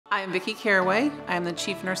I am Vicki Caraway. I am the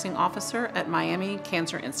Chief Nursing Officer at Miami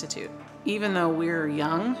Cancer Institute. Even though we're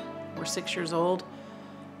young, we're 6 years old,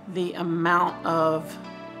 the amount of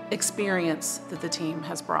experience that the team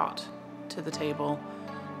has brought to the table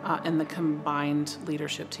and the combined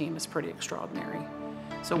leadership team is pretty extraordinary.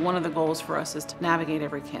 So one of the goals for us is to navigate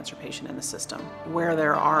every cancer patient in the system, where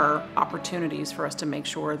there are opportunities for us to make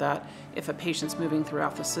sure that if a patient's moving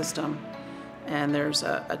throughout the system and there's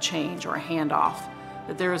a change or a handoff,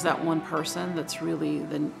 that there is that one person that's really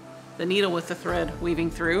the needle with the thread weaving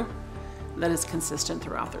through that is consistent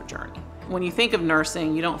throughout their journey. When you think of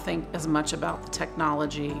nursing, you don't think as much about the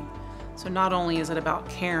technology. So not only is it about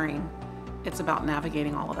caring, it's about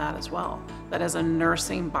navigating all of that as well. That as a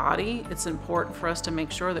nursing body, it's important for us to make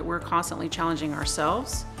sure that we're constantly challenging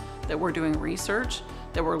ourselves, that we're doing research,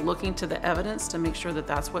 that we're looking to the evidence to make sure that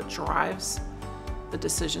that's what drives the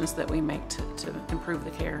decisions that we make to improve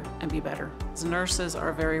the care and be better. As nurses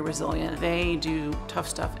are very resilient. They do tough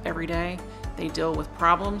stuff every day. They deal with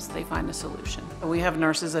problems, they find a solution. We have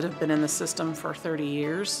nurses that have been in the system for 30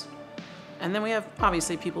 years. And then we have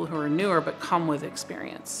obviously people who are newer but come with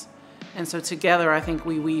experience. And so together I think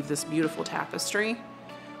we weave this beautiful tapestry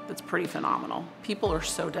that's pretty phenomenal. People are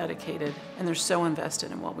so dedicated and they're so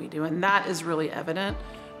invested in what we do, and that is really evident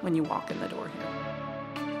when you walk in the door here.